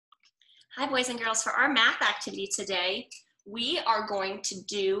Hi, boys and girls. For our math activity today, we are going to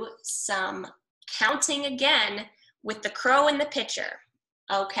do some counting again with the crow in the picture,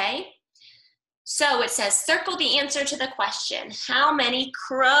 okay? So it says, circle the answer to the question. How many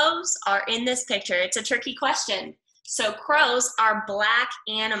crows are in this picture? It's a tricky question. So crows are black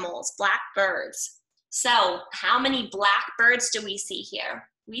animals, black birds. So how many black birds do we see here?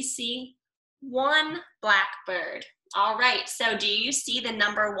 We see one black bird. All right, so do you see the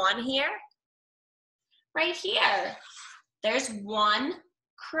number 1 here? Right here. There's one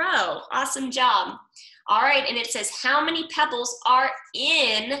crow. Awesome job. All right, and it says how many pebbles are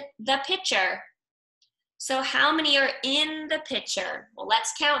in the pitcher? So how many are in the pitcher? Well,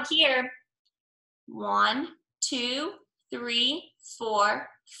 let's count here. 1, 2, 3, 4,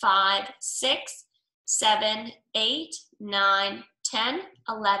 5, 6, 7, 8, 9, 10,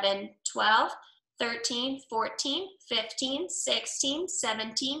 11, 12, 13, 14, 15, 16,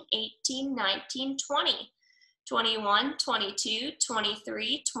 17, 18, 19, 20, 21, 22,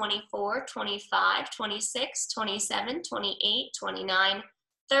 23, 24, 25, 26, 27, 28, 29,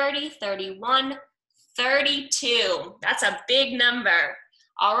 30, 31, 32. That's a big number.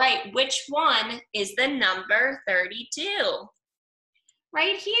 All right, which one is the number 32?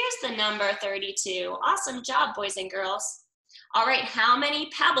 Right here's the number 32. Awesome job, boys and girls. All right, how many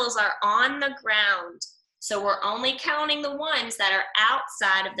pebbles are on the ground? So we're only counting the ones that are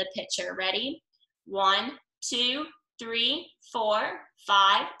outside of the pitcher. Ready? 1, 2, 3, 4,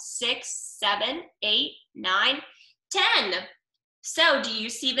 5, 6, 7, 8, 9, 10. So do you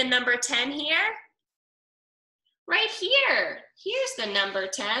see the number 10 here? Right here. Here's the number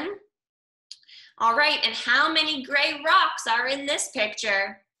 10. All right, and how many gray rocks are in this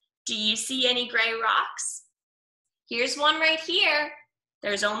picture? Do you see any gray rocks? Here's one right here.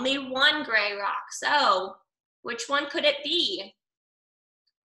 There's only one gray rock. So which one could it be?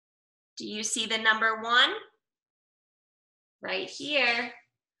 Do you see the number 1? Right here.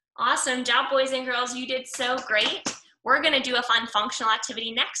 Awesome job, boys and girls. You did so great. We're going to do a fun functional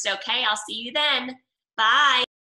activity next, okay? I'll see you then. Bye.